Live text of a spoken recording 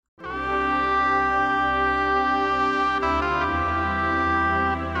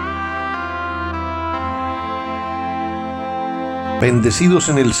Bendecidos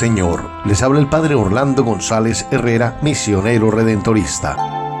en el Señor, les habla el Padre Orlando González Herrera, misionero redentorista.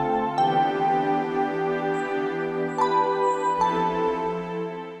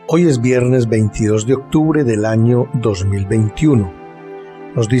 Hoy es viernes 22 de octubre del año 2021.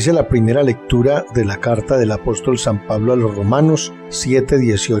 Nos dice la primera lectura de la carta del apóstol San Pablo a los Romanos 7,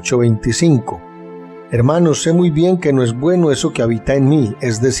 18, 25. Hermanos, sé muy bien que no es bueno eso que habita en mí,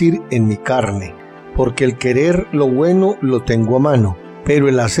 es decir, en mi carne. Porque el querer lo bueno lo tengo a mano, pero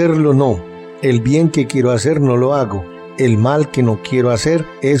el hacerlo no. El bien que quiero hacer no lo hago, el mal que no quiero hacer,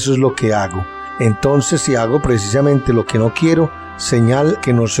 eso es lo que hago. Entonces, si hago precisamente lo que no quiero, señal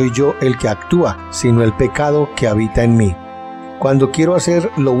que no soy yo el que actúa, sino el pecado que habita en mí. Cuando quiero hacer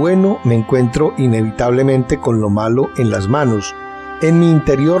lo bueno, me encuentro inevitablemente con lo malo en las manos. En mi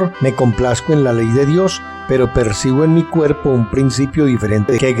interior me complazco en la ley de Dios, pero percibo en mi cuerpo un principio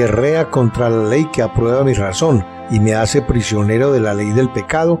diferente que guerrea contra la ley que aprueba mi razón y me hace prisionero de la ley del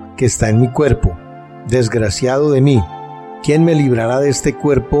pecado que está en mi cuerpo. Desgraciado de mí, ¿quién me librará de este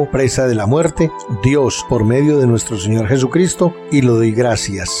cuerpo presa de la muerte? Dios, por medio de nuestro Señor Jesucristo, y lo doy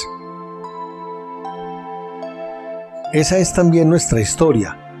gracias. Esa es también nuestra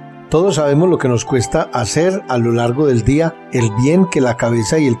historia. Todos sabemos lo que nos cuesta hacer a lo largo del día, el bien que la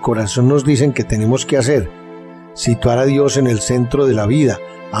cabeza y el corazón nos dicen que tenemos que hacer. Situar a Dios en el centro de la vida,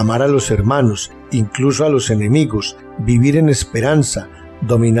 amar a los hermanos, incluso a los enemigos, vivir en esperanza,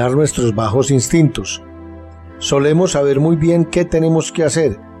 dominar nuestros bajos instintos. Solemos saber muy bien qué tenemos que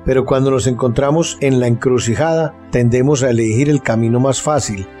hacer, pero cuando nos encontramos en la encrucijada, tendemos a elegir el camino más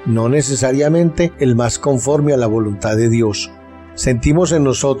fácil, no necesariamente el más conforme a la voluntad de Dios. Sentimos en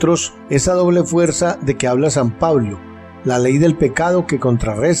nosotros esa doble fuerza de que habla San Pablo, la ley del pecado que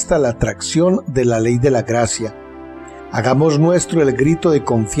contrarresta la atracción de la ley de la gracia. Hagamos nuestro el grito de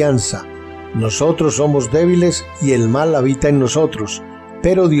confianza. Nosotros somos débiles y el mal habita en nosotros,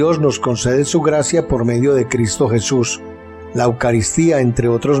 pero Dios nos concede su gracia por medio de Cristo Jesús. La Eucaristía, entre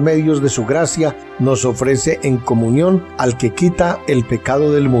otros medios de su gracia, nos ofrece en comunión al que quita el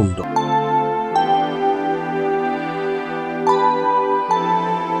pecado del mundo.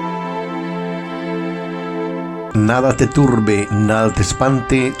 Nada te turbe, nada te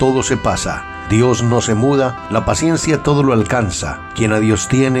espante, todo se pasa. Dios no se muda, la paciencia todo lo alcanza. Quien a Dios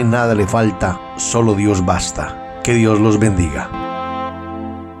tiene, nada le falta, solo Dios basta. Que Dios los bendiga.